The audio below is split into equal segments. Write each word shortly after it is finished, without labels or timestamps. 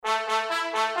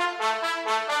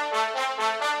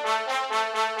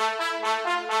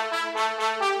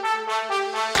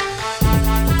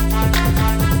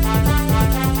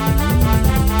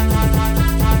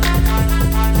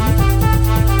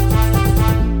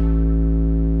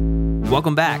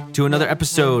Welcome back to another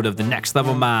episode of the Next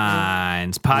Level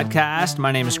Minds podcast.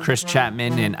 My name is Chris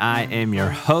Chapman and I am your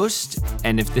host.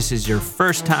 And if this is your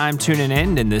first time tuning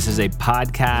in, then this is a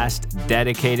podcast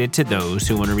dedicated to those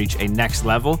who want to reach a next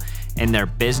level in their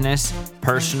business,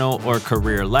 personal, or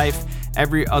career life.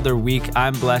 Every other week,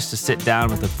 I'm blessed to sit down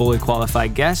with a fully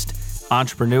qualified guest,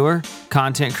 entrepreneur,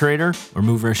 content creator, or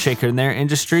mover and shaker in their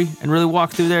industry and really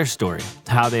walk through their story,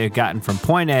 how they have gotten from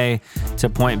point A to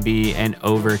point B and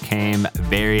overcame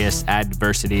various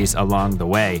adversities along the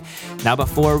way. Now,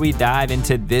 before we dive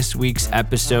into this week's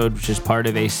episode, which is part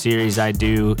of a series I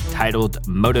do titled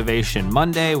Motivation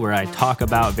Monday, where I talk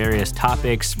about various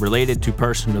topics related to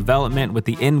personal development with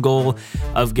the end goal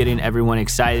of getting everyone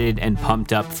excited and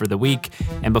pumped up for the week.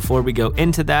 And before we go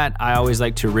into that, I always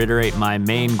like to reiterate my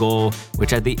main goal,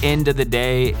 which at the end of the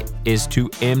day is to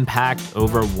impact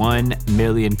over 1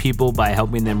 million people by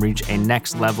helping them reach a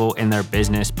next level in their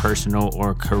business, personal,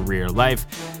 or career life.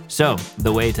 So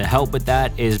the way to help with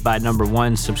that is by number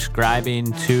one,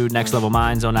 subscribing to Next Level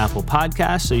Minds on Apple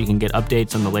Podcasts so you can get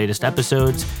updates on the latest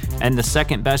episodes. And the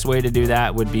second best way to do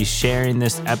that would be sharing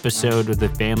this episode with a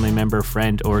family member,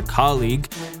 friend, or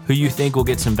colleague who you think will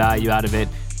get some value out of it.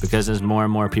 Because as more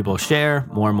and more people share,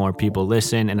 more and more people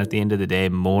listen, and at the end of the day,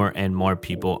 more and more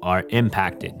people are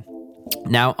impacted.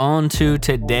 Now, on to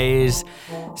today's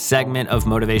segment of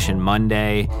Motivation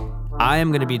Monday. I am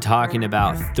going to be talking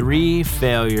about 3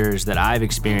 failures that I've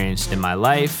experienced in my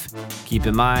life. Keep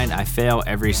in mind, I fail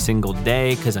every single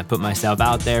day because I put myself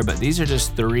out there, but these are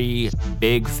just 3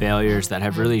 big failures that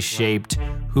have really shaped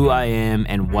who I am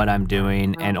and what I'm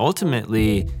doing, and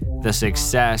ultimately the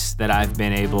success that I've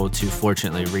been able to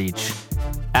fortunately reach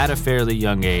at a fairly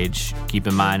young age. Keep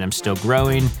in mind, I'm still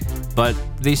growing, but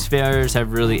these failures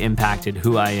have really impacted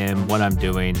who I am, what I'm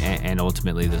doing, and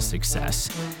ultimately the success.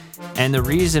 And the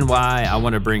reason why I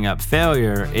want to bring up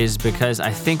failure is because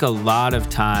I think a lot of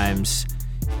times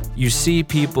you see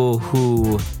people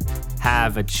who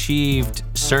have achieved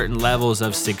certain levels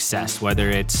of success, whether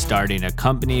it's starting a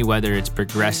company, whether it's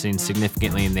progressing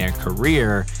significantly in their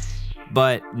career,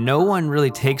 but no one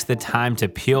really takes the time to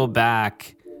peel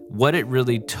back what it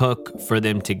really took for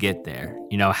them to get there.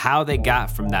 You know, how they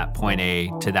got from that point A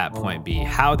to that point B,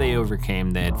 how they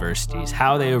overcame the adversities,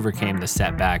 how they overcame the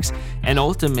setbacks, and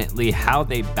ultimately how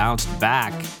they bounced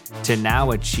back to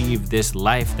now achieve this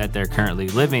life that they're currently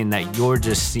living that you're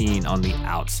just seeing on the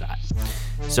outside.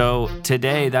 So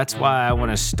today, that's why I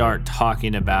want to start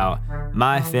talking about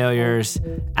my failures,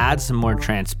 add some more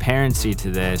transparency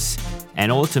to this,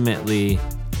 and ultimately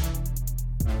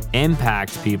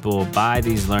impact people by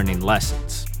these learning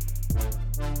lessons.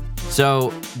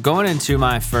 So going into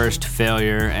my first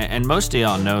failure, and most of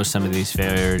y'all know some of these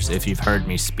failures if you've heard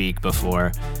me speak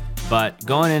before, but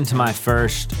going into my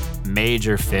first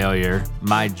major failure,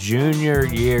 my junior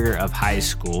year of high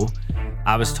school,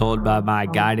 I was told by my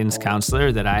guidance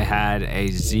counselor that I had a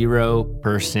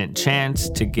 0% chance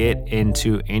to get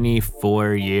into any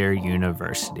 4-year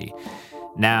university.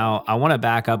 Now, I want to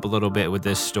back up a little bit with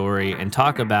this story and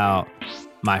talk about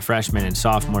my freshman and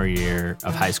sophomore year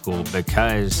of high school,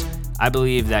 because I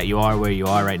believe that you are where you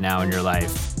are right now in your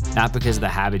life, not because of the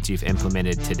habits you've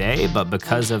implemented today, but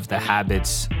because of the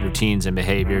habits, routines, and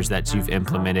behaviors that you've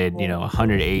implemented,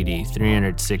 180,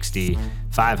 360,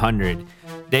 500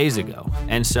 days ago.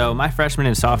 And so my freshman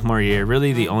and sophomore year,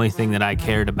 really the only thing that I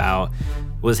cared about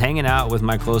was hanging out with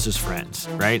my closest friends,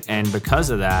 right? And because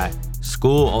of that,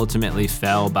 school ultimately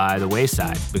fell by the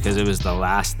wayside because it was the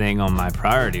last thing on my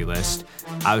priority list.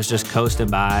 I was just coasting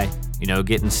by,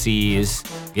 getting C's,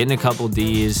 getting a couple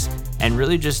D's, and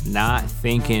really just not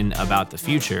thinking about the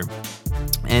future.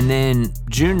 And then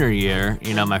junior year,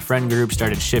 my friend group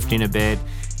started shifting a bit.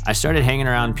 I started hanging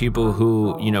around people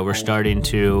who, were starting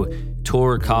to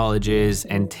tour colleges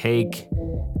and take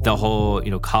the whole,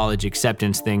 college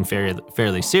acceptance thing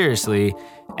fairly seriously.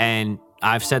 And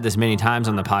I've said this many times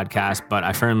on the podcast, but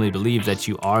I firmly believe that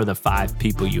you are the 5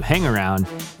 people you hang around.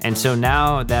 And so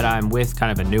now that I'm with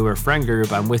kind of a newer friend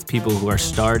group, I'm with people who are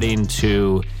starting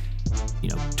to,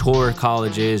 tour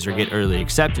colleges or get early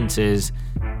acceptances.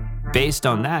 Based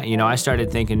on that, I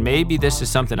started thinking maybe this is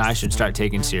something I should start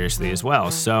taking seriously as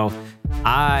well. So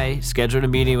I scheduled a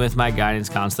meeting with my guidance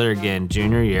counselor again,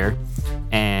 junior year,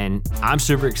 and I'm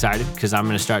super excited because I'm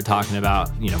going to start talking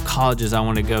about, colleges I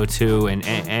want to go to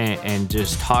and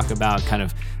just talk about kind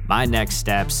of my next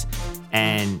steps.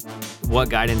 And what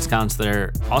guidance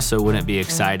counselor also wouldn't be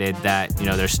excited that,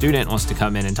 their student wants to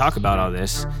come in and talk about all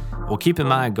this. Well, keep in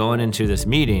mind, going into this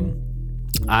meeting,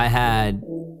 I had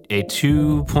a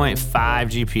 2.5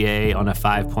 GPA on a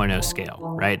 5.0 scale,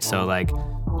 right? So like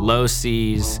low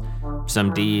C's,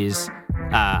 some D's,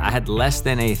 I had less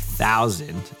than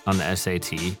 1,000 on the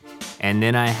SAT, and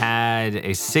then I had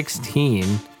a 16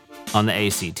 on the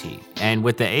ACT. And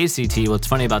with the ACT, what's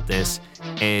funny about this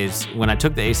is when I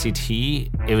took the ACT,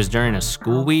 it was during a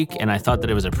school week, and I thought that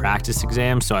it was a practice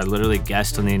exam, so I literally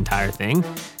guessed on the entire thing.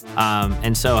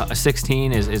 And so a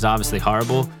 16 is obviously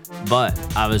horrible, but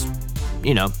I was,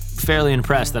 fairly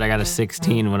impressed that I got a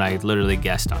 16 when I literally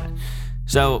guessed on it.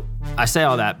 So I say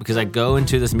all that because I go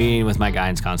into this meeting with my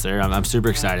guidance counselor. I'm super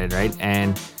excited, right?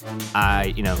 And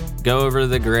I, go over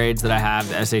the grades that I have,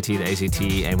 the SAT, the ACT,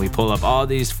 and we pull up all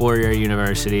these four-year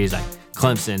universities like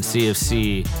Clemson,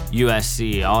 CFC,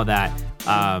 USC, all that.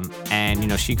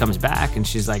 And she comes back and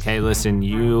she's like, hey, listen,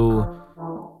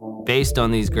 based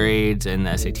on these grades and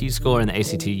the SAT score and the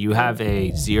ACT, you have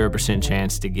a 0%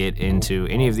 chance to get into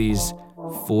any of these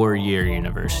four-year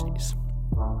universities.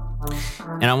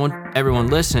 And I want everyone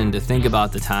listening to think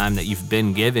about the time that you've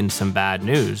been given some bad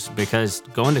news, because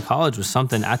going to college was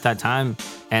something at that time,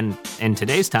 and in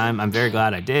today's time, I'm very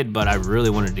glad I did, but I really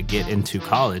wanted to get into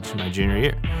college my junior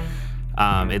year.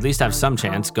 At least have some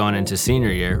chance going into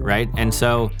senior year, right? And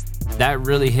so that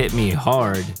really hit me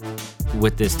hard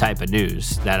with this type of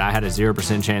news, that I had a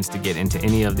 0% chance to get into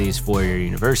any of these four-year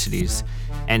universities.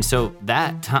 And so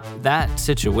that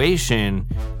situation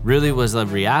really was a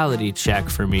reality check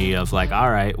for me of like,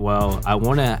 all right, well, I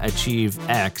want to achieve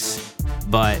X,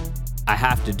 but I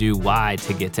have to do Y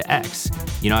to get to X.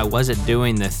 I wasn't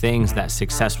doing the things that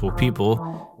successful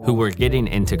people who were getting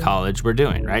into college were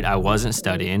doing, right? I wasn't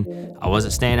studying. I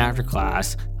wasn't staying after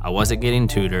class. I wasn't getting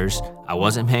tutors. I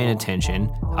wasn't paying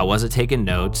attention. I wasn't taking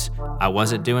notes. I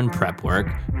wasn't doing prep work,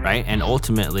 right? And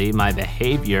ultimately, my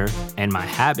behavior and my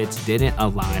habits didn't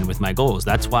align with my goals.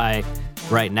 That's why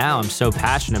right now I'm so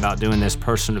passionate about doing this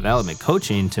personal development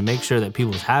coaching to make sure that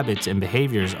people's habits and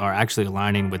behaviors are actually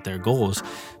aligning with their goals.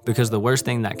 Because the worst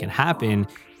thing that can happen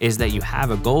is that you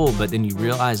have a goal, but then you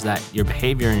realize that your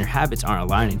behavior and your habits aren't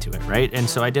aligning to it, right? And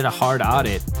so I did a hard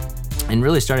audit and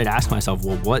really started asking myself,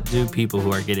 well, what do people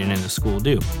who are getting into school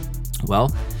do?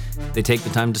 Well, they take the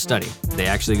time to study. They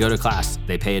actually go to class.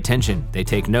 They pay attention. They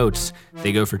take notes.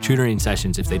 They go for tutoring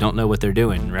sessions if they don't know what they're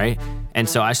doing, right? And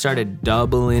so I started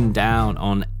doubling down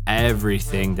on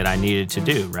everything that I needed to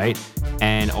do, right?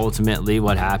 And ultimately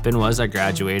what happened was I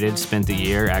graduated, spent the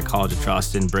year at College of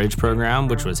Charleston Bridge program,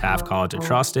 which was half College of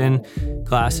Charleston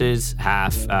classes,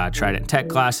 half Trident Tech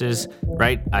classes,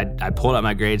 right? I pulled up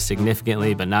my grades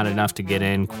significantly, but not enough to get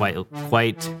in quite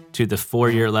to the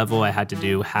 4-year level. I had to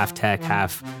do half tech,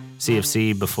 half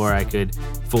CFC before I could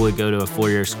fully go to a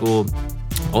 4-year school.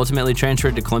 Ultimately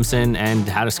transferred to Clemson and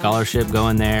had a scholarship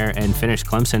going there and finished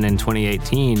Clemson in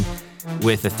 2018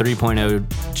 with a 3.0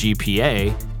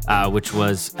 GPA, which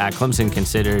was at Clemson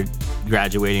considered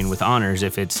graduating with honors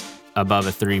if it's above a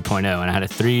 3.0, and I had a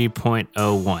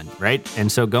 3.01, right? And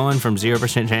so going from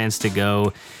 0% chance to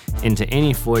go into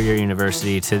any 4-year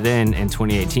university to then in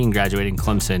 2018 graduating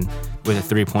Clemson with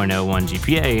a 3.01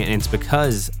 GPA, and it's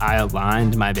because I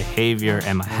aligned my behavior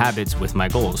and my habits with my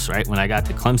goals, right? When I got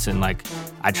to Clemson, like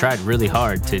I tried really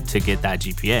hard to get that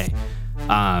GPA,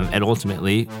 and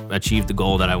ultimately achieve the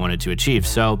goal that I wanted to achieve.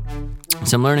 So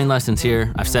some learning lessons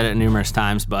here. I've said it numerous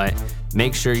times, but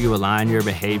make sure you align your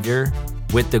behavior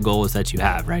with the goals that you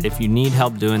have, right? If you need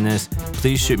help doing this,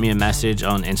 please shoot me a message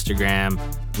on Instagram,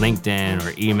 LinkedIn,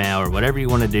 or email, or whatever you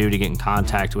want to do to get in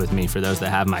contact with me for those that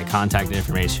have my contact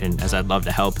information, as I'd love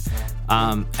to help.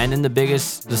 And then the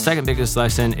second biggest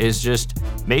lesson is just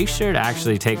make sure to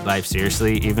actually take life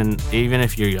seriously, even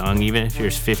if you're young, even if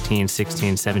you're 15,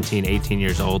 16, 17, 18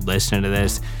 years old listening to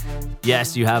this.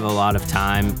 Yes, you have a lot of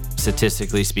time,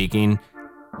 statistically speaking,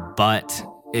 but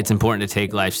it's important to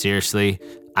take life seriously.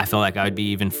 I feel like I would be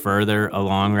even further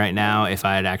along right now if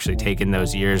I had actually taken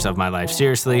those years of my life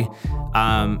seriously.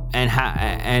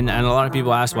 And a lot of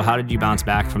people ask, well, how did you bounce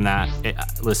back from that?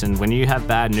 Listen, when you have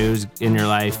bad news in your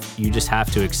life, you just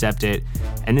have to accept it.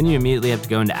 And then you immediately have to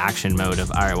go into action mode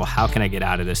of, all right, well, how can I get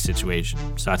out of this situation?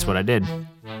 So that's what I did.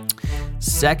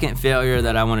 Second failure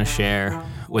that I want to share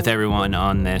with everyone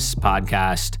on this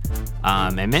podcast,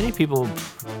 and many people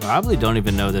probably don't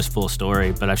even know this full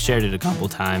story, but I've shared it a couple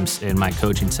times in my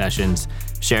coaching sessions,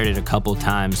 shared it a couple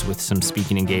times with some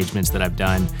speaking engagements that I've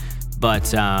done.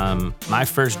 But my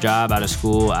first job out of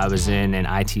school, I was in an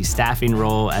IT staffing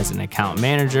role as an account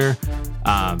manager,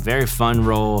 very fun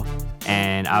role.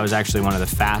 And I was actually one of the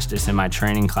fastest in my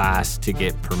training class to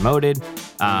get promoted.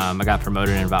 I got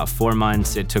promoted in about 4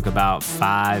 months. It took about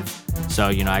 5. So,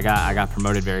 I got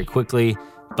promoted very quickly.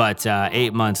 But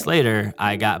 8 months later,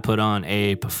 I got put on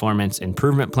a performance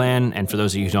improvement plan. And for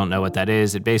those of you who don't know what that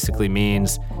is, it basically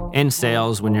means in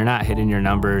sales, when you're not hitting your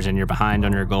numbers and you're behind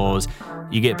on your goals,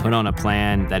 you get put on a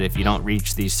plan that if you don't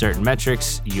reach these certain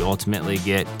metrics, you ultimately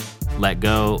get let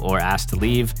go or asked to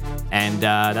leave. And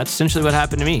that's essentially what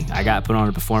happened to me. I got put on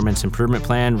a performance improvement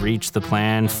plan, reached the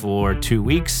plan for 2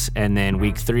 weeks, and then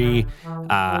week 3,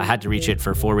 I had to reach it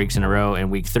for 4 weeks in a row.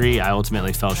 And week 3, I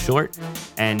ultimately fell short.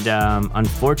 And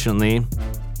unfortunately,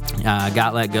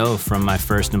 got let go from my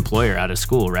first employer out of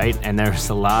school, right? And there's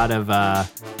a lot of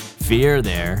fear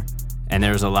there, and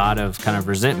there's a lot of kind of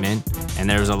resentment, and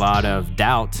there's a lot of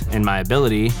doubt in my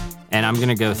ability. And I'm going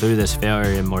to go through this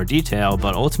failure in more detail,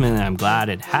 but ultimately I'm glad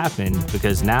it happened,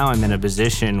 because now I'm in a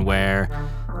position where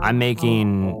I'm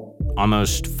making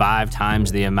almost 5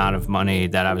 times the amount of money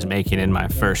that I was making in my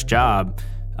first job.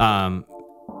 And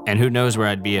who knows where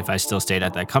I'd be if I still stayed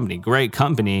at that company. Great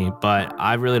company, but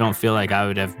I really don't feel like I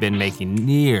would have been making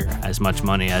near as much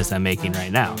money as I'm making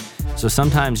right now. So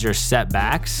sometimes your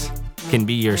setbacks can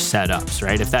be your setups,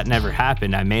 right? If that never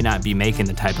happened, I may not be making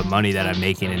the type of money that I'm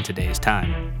making in today's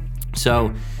time. So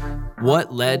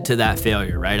what led to that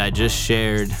failure, right? I just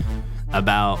shared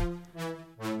about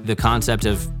the concept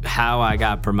of how I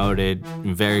got promoted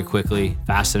very quickly,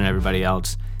 faster than everybody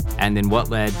else. And then what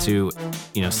led to,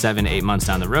 7 to 8 months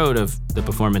down the road of the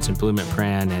performance improvement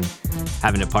plan and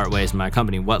having to part ways with my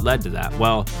company. What led to that?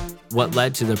 Well, what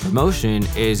led to the promotion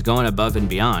is going above and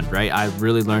beyond, right? I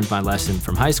really learned my lesson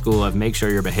from high school of make sure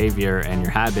your behavior and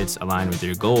your habits align with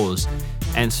your goals.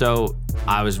 And so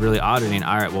I was really auditing,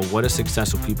 all right, well, what do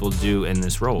successful people do in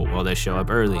this role? Well, they show up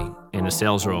early in a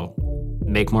sales role,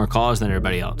 make more calls than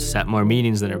everybody else, set more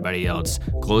meetings than everybody else,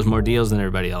 close more deals than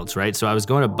everybody else, right? So I was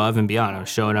going above and beyond. I was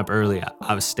showing up early.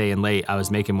 I was staying late. I was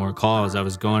making more calls. I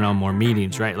was going on more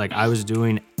meetings, right? Like I was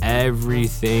doing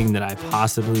everything that I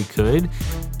possibly could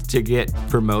to get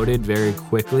promoted very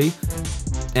quickly.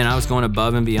 And I was going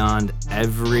above and beyond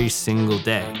every single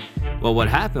day. Well, what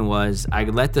happened was I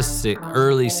let the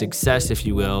early success, if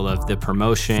you will, of the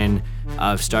promotion,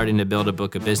 of starting to build a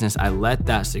book of business, I let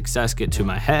that success get to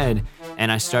my head,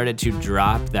 and I started to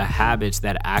drop the habits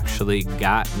that actually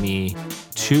got me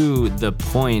to the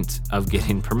point of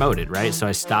getting promoted, right? So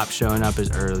I stopped showing up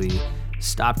as early,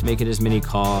 stopped making as many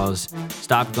calls,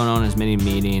 stopped going on as many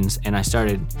meetings, and I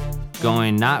started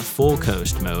going not full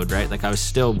coast mode, right? Like I was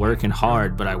still working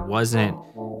hard, but I wasn't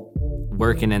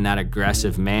working in that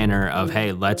aggressive manner of,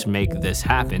 hey, let's make this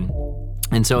happen.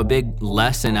 And so a big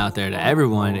lesson out there to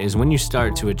everyone is when you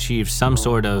start to achieve some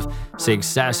sort of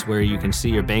success where you can see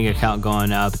your bank account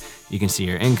going up, you can see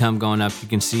your income going up, you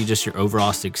can see just your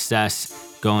overall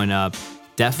success going up,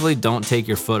 definitely don't take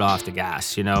your foot off the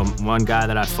gas. One guy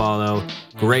that I follow,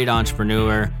 great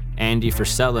entrepreneur, Andy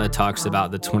Frisella, talks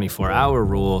about the 24-hour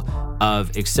rule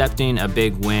of accepting a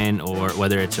big win, or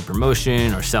whether it's a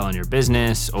promotion or selling your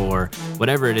business or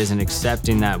whatever it is, and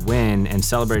accepting that win and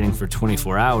celebrating for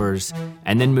 24 hours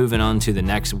and then moving on to the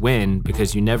next win,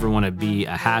 because you never want to be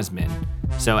a has-been.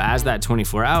 So as that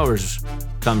 24 hours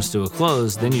comes to a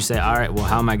close, then you say, all right, well,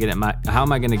 how am I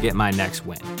going to get my next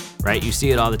win, right? You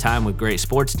see it all the time with great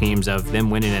sports teams of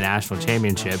them winning a national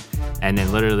championship, and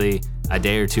then literally a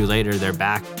day or two later, they're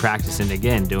back practicing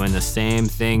again, doing the same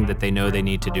thing that they know they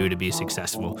need to do to be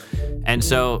successful. And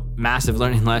so massive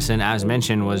learning lesson, as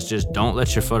mentioned, was just don't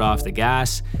let your foot off the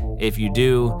gas. If you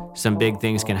do, some big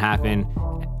things can happen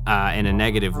in a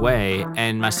negative way.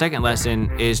 And my second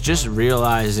lesson is just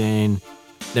realizing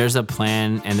there's a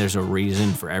plan and there's a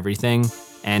reason for everything,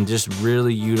 and just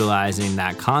really utilizing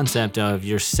that concept of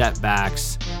your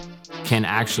setbacks can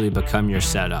actually become your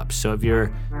setup. So if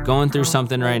you're going through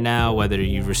something right now, whether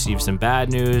you've received some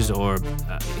bad news or,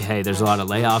 hey, there's a lot of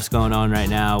layoffs going on right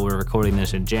now, we're recording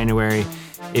this in January.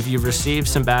 If you've received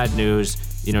some bad news,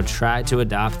 try to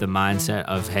adopt the mindset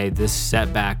of, hey, this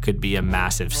setback could be a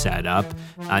massive setup,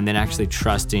 and then actually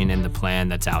trusting in the plan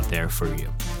that's out there for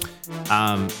you.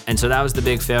 And so that was the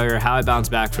big failure. How I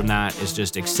bounced back from that is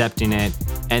just accepting it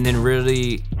and then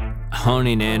really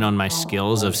honing in on my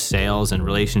skills of sales and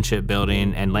relationship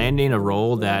building and landing a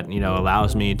role that,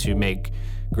 allows me to make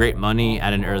great money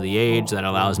at an early age, that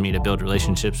allows me to build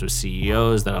relationships with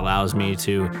CEOs, that allows me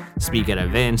to speak at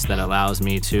events, that allows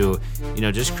me to,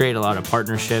 just create a lot of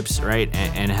partnerships, right?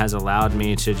 And has allowed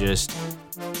me to just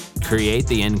create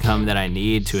the income that I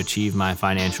need to achieve my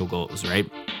financial goals, right?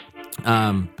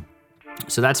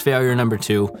 So that's failure number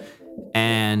 2.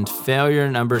 And failure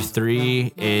number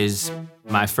 3 is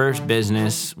my first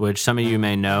business, which some of you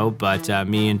may know, but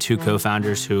me and 2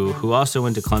 co-founders who also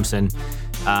went to Clemson,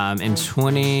 In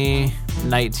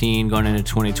 2019, going into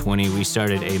 2020, we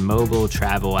started a mobile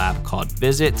travel app called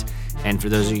Visit. And for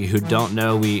those of you who don't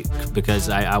know, because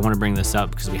I want to bring this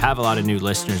up because we have a lot of new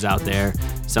listeners out there.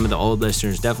 Some of the old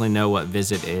listeners definitely know what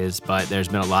Visit is, but there's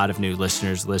been a lot of new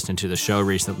listeners listening to the show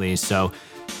recently. So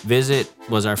Visit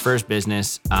was our first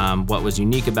business. What was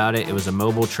unique about it, it was a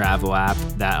mobile travel app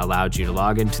that allowed you to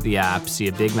log into the app, see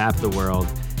a big map of the world,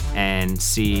 and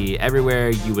see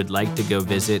everywhere you would like to go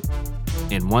visit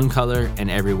in one color and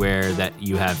everywhere that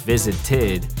you have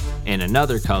visited in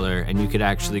another color. And you could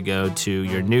actually go to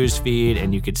your news feed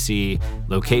and you could see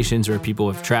locations where people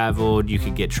have traveled. You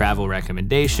could get travel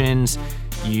recommendations.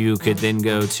 You could then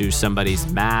go to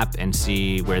somebody's map and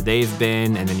see where they've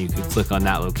been, and then you could click on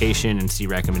that location and see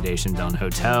recommendations on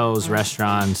hotels,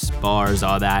 restaurants, bars,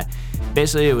 all that.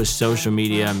 Basically, it was social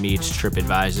media meets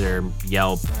TripAdvisor,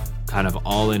 Yelp, kind of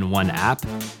all in one app.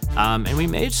 And we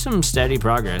made some steady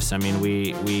progress. I mean,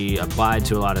 we applied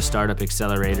to a lot of startup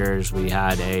accelerators. We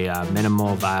had a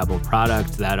minimal viable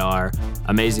product that our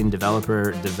amazing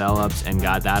developer developed and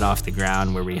got that off the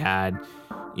ground, where we had,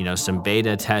 some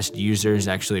beta test users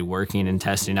actually working and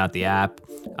testing out the app.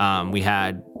 We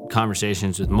had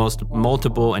conversations with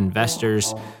multiple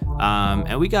investors,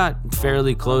 and we got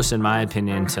fairly close, in my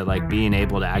opinion, to like being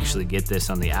able to actually get this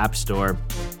on the App Store.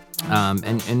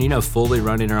 And fully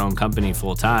running our own company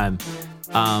full time.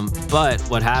 But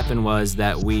what happened was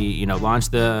that we,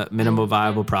 launched the minimal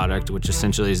viable product, which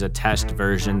essentially is a test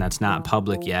version that's not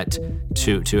public yet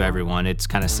to everyone. It's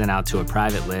kind of sent out to a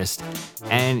private list,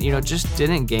 and, just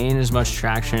didn't gain as much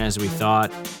traction as we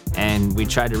thought. And we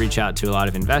tried to reach out to a lot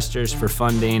of investors for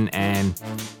funding, and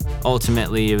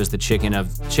ultimately it was the chicken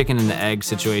and the egg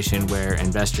situation where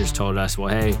investors told us, well,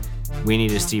 hey, we need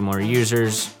to see more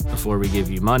users before we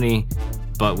give you money,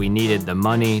 but we needed the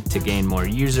money to gain more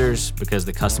users because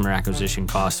the customer acquisition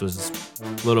cost was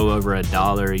a little over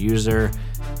 $1 a user,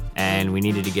 and we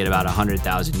needed to get about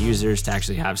 100,000 users to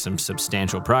actually have some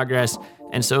substantial progress.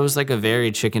 And so it was like a very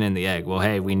chicken and the egg. Well,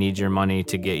 hey, we need your money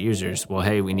to get users. Well,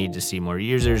 hey, we need to see more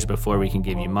users before we can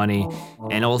give you money.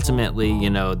 And ultimately,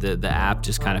 the app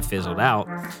just kind of fizzled out.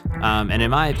 And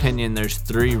in my opinion, there's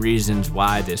 3 reasons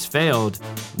why this failed.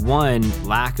 1,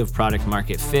 lack of product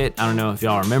market fit. I don't know if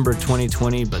y'all remember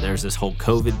 2020, but there's this whole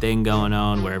COVID thing going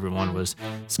on where everyone was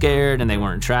scared and they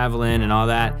weren't traveling and all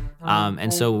that.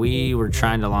 And so we were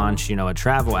trying to launch, a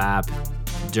travel app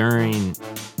during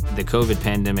the COVID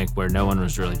pandemic where no one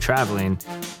was really traveling.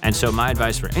 And so my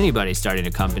advice for anybody starting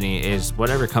a company is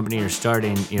whatever company you're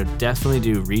starting, definitely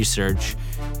do research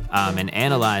and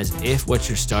analyze if what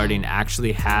you're starting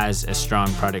actually has a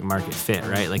strong product market fit,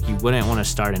 right? Like you wouldn't want to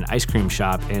start an ice cream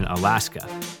shop in Alaska.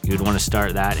 You would want to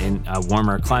start that in a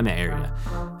warmer climate area.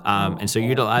 And so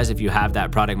utilize if you have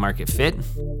that product market fit.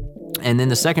 And then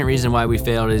the second reason why we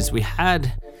failed is we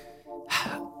had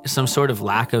some sort of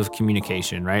lack of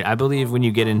communication, right? I believe when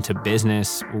you get into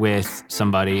business with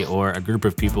somebody or a group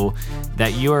of people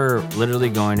that you are literally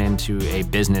going into a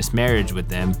business marriage with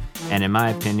them. And in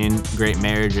my opinion, great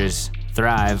marriages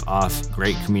thrive off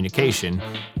great communication.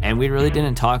 And we really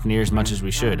didn't talk near as much as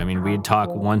we should. I mean, we'd talk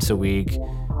once a week,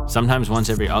 sometimes once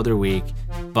every other week.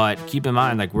 But keep in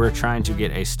mind, like, we're trying to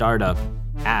get a startup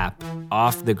app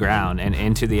off the ground and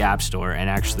into the App Store and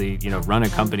actually, run a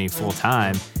company full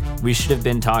time. We should have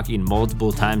been talking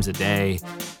multiple times a day,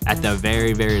 at the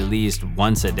very, very least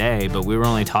once a day, but we were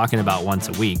only talking about once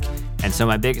a week. And so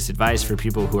my biggest advice for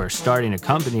people who are starting a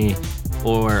company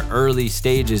or early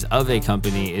stages of a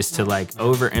company is to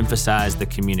overemphasize the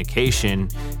communication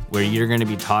where you're going to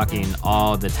be talking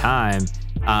all the time.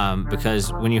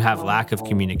 Because when you have lack of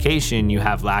communication, you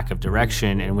have lack of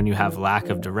direction. And when you have lack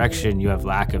of direction, you have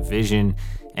lack of vision.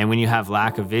 And when you have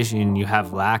lack of vision, you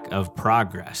have lack of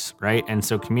progress, right? And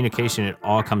so communication, it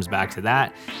all comes back to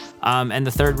that. And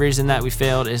the third reason that we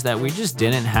failed is that we just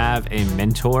didn't have a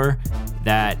mentor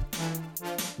that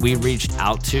we reached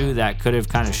out to that could have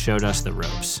kind of showed us the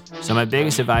ropes. So my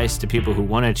biggest advice to people who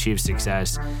want to achieve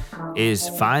success is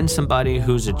find somebody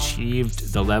who's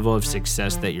achieved the level of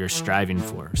success that you're striving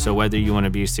for. So whether you want to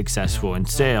be successful in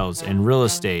sales, in real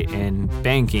estate, in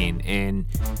banking, in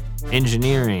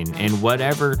engineering, in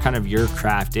whatever kind of your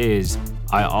craft is,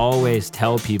 I always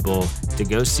tell people to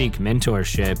go seek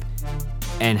mentorship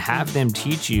and have them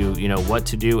teach you, what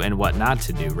to do and what not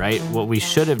to do, right? What we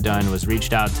should have done was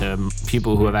reached out to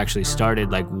people who have actually started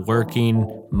working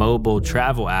mobile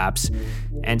travel apps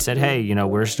and said, hey,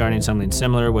 we're starting something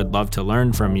similar, would love to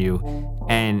learn from you.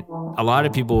 And a lot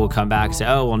of people will come back and say,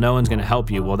 oh, well, no one's going to help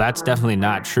you. Well, that's definitely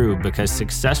not true, because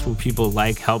successful people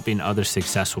like helping other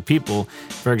successful people.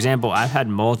 For example, I've had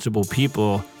multiple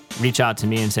people reach out to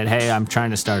me and said, hey, I'm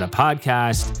trying to start a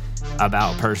podcast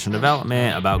about personal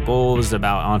development, about goals,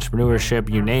 about entrepreneurship,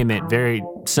 you name it, very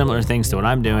similar things to what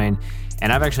I'm doing.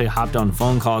 And I've actually hopped on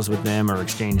phone calls with them or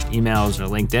exchanged emails or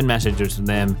LinkedIn messages with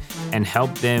them and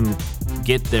helped them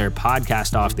get their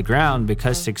podcast off the ground,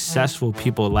 because successful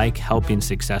people like helping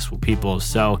successful people.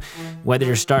 So whether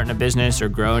you're starting a business or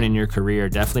growing in your career,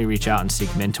 definitely reach out and seek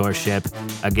mentorship.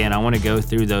 Again, I want to go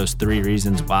through those 3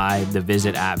 reasons why the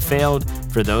Visit app failed.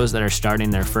 For those that are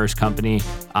starting their first company,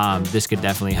 this could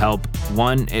definitely help.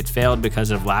 1, it failed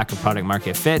because of lack of product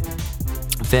market fit,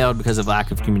 failed because of lack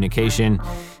of communication.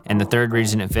 And the 3rd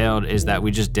reason it failed is that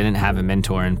we just didn't have a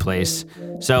mentor in place.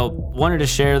 So wanted to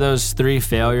share those 3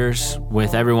 failures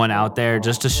with everyone out there,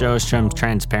 just to show some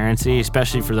transparency,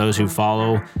 especially for those who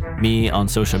follow me on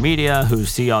social media, who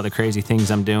see all the crazy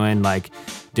things I'm doing, like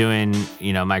doing,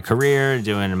 my career,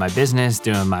 doing my business,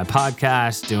 doing my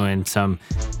podcast, doing some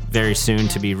very soon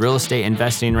to be real estate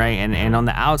investing, right? And on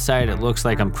the outside, it looks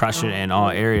like I'm crushing it in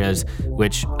all areas,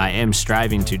 which I am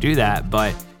striving to do that.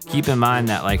 But keep in mind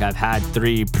that I've had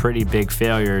 3 pretty big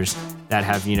failures that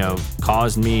have,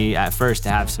 caused me at first to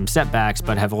have some setbacks,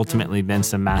 but have ultimately been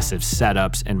some massive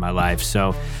setups in my life.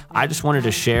 So I just wanted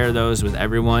to share those with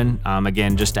everyone.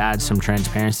 Again, just to add some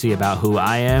transparency about who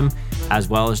I am, as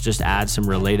well as just add some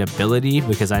relatability,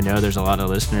 because I know there's a lot of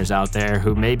listeners out there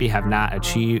who maybe have not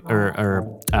achieved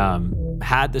or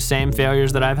had the same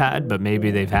failures that I've had, but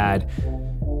maybe they've had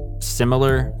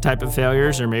similar type of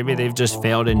failures, or maybe they've just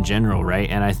failed in general, right?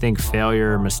 And I think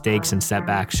failure, mistakes, and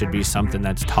setbacks should be something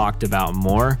that's talked about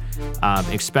more,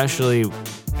 especially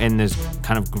in this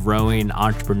kind of growing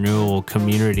entrepreneurial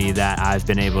community that I've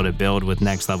been able to build with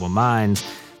Next Level Minds.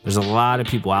 There's a lot of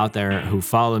people out there who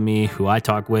follow me, who I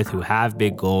talk with, who have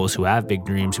big goals, who have big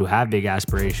dreams, who have big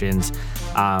aspirations,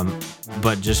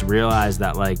 but just realize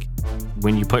that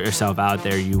when you put yourself out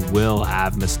there, you will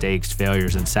have mistakes,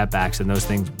 failures, and setbacks, and those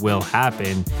things will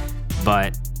happen.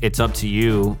 But it's up to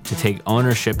you to take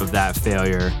ownership of that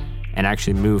failure and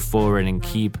actually move forward and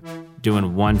keep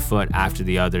doing one foot after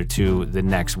the other to the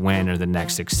next win or the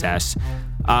next success.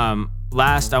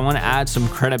 Last, I want to add some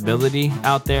credibility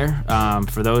out there.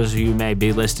 For those of you who may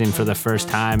be listening for the first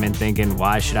time and thinking,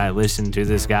 why should I listen to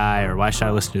this guy, or why should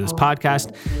I listen to this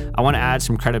podcast? I want to add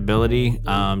some credibility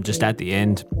just at the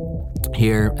end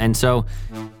here. And so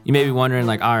you may be wondering,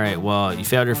 all right, well, you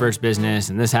failed your first business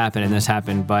and this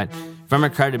happened. But from a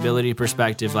credibility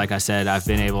perspective, like I said, I've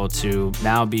been able to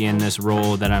now be in this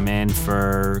role that I'm in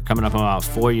for coming up on about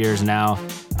 4 years now.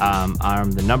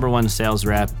 I'm the number 1 sales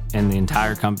rep in the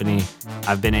entire company.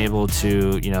 I've been able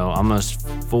to, almost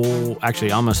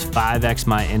 5x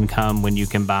my income when you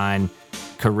combine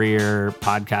career,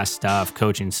 podcast stuff,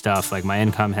 coaching stuff. My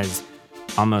income has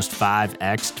almost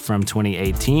 5x'd from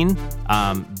 2018.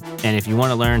 And if you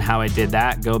want to learn how I did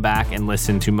that, go back and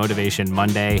listen to Motivation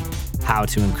Monday, how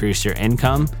to increase your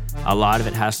income. A lot of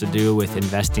it has to do with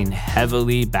investing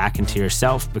heavily back into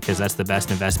yourself, because that's the best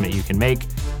investment you can make.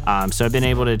 So I've been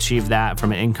able to achieve that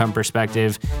from an income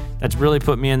perspective. That's really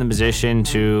put me in the position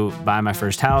to buy my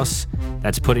first house.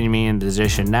 That's putting me in the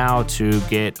position now to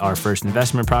get our first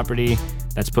investment property.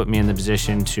 That's put me in the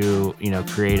position to,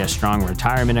 create a strong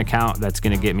retirement account that's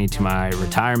going to get me to my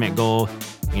retirement goal,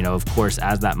 of course,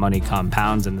 as that money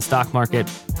compounds in the stock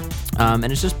market. And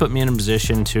it's just put me in a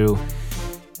position to,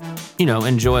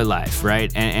 enjoy life,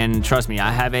 right? And trust me,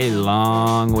 I have a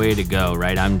long way to go,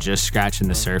 right? I'm just scratching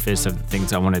the surface of the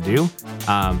things I want to do,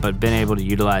 but been able to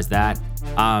utilize that.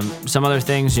 Some other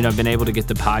things, been able to get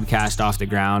the podcast off the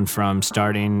ground from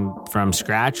starting from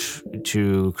scratch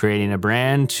to creating a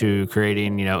brand to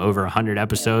creating, over 100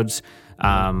 episodes,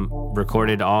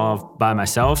 recorded all by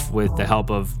myself with the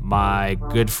help of my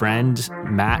good friend,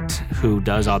 Matt, who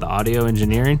does all the audio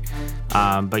engineering.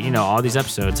 But all these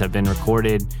episodes have been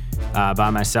recorded by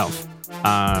myself.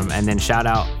 And then shout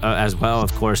out as well,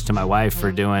 of course, to my wife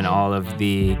for doing all of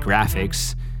the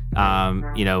graphics.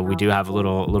 We do have a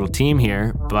little team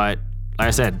here, but like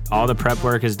I said, all the prep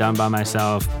work is done by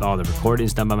myself, all the recording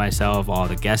is done by myself, all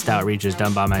the guest outreach is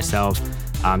done by myself.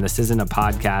 This isn't a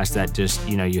podcast that just,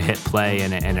 you hit play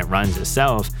and it runs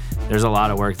itself. There's a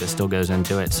lot of work that still goes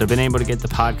into it. So been able to get the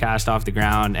podcast off the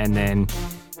ground, and then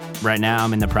right now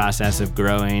I'm in the process of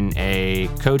growing a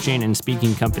coaching and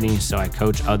speaking company. So I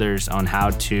coach others on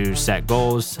how to set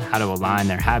goals, how to align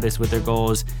their habits with their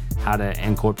goals, how to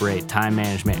incorporate time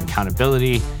management and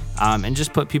accountability, and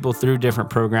just put people through different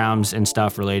programs and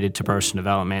stuff related to personal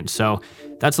development. So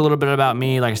that's a little bit about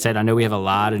me. Like I said, I know we have a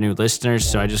lot of new listeners,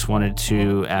 so I just wanted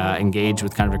to engage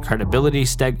with kind of a credibility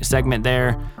segment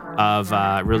there. of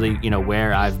really,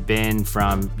 where I've been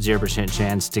from 0%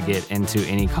 chance to get into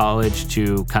any college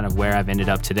to kind of where I've ended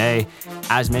up today.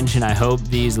 As mentioned, I hope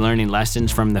these learning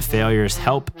lessons from the failures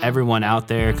help everyone out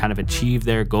there kind of achieve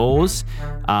their goals.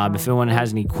 If anyone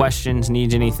has any questions,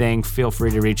 needs anything, feel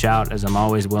free to reach out, as I'm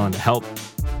always willing to help.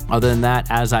 Other than that,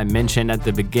 as I mentioned at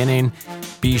the beginning,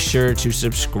 be sure to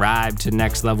subscribe to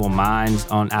Next Level Minds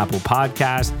on Apple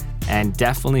Podcasts, and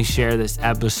definitely share this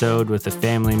episode with a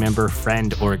family member,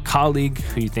 friend, or colleague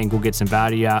who you think will get some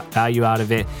value out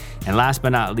of it. And last but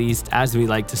not least, as we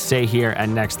like to say here at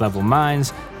Next Level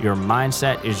Minds, your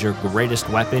mindset is your greatest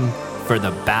weapon for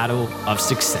the battle of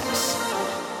success.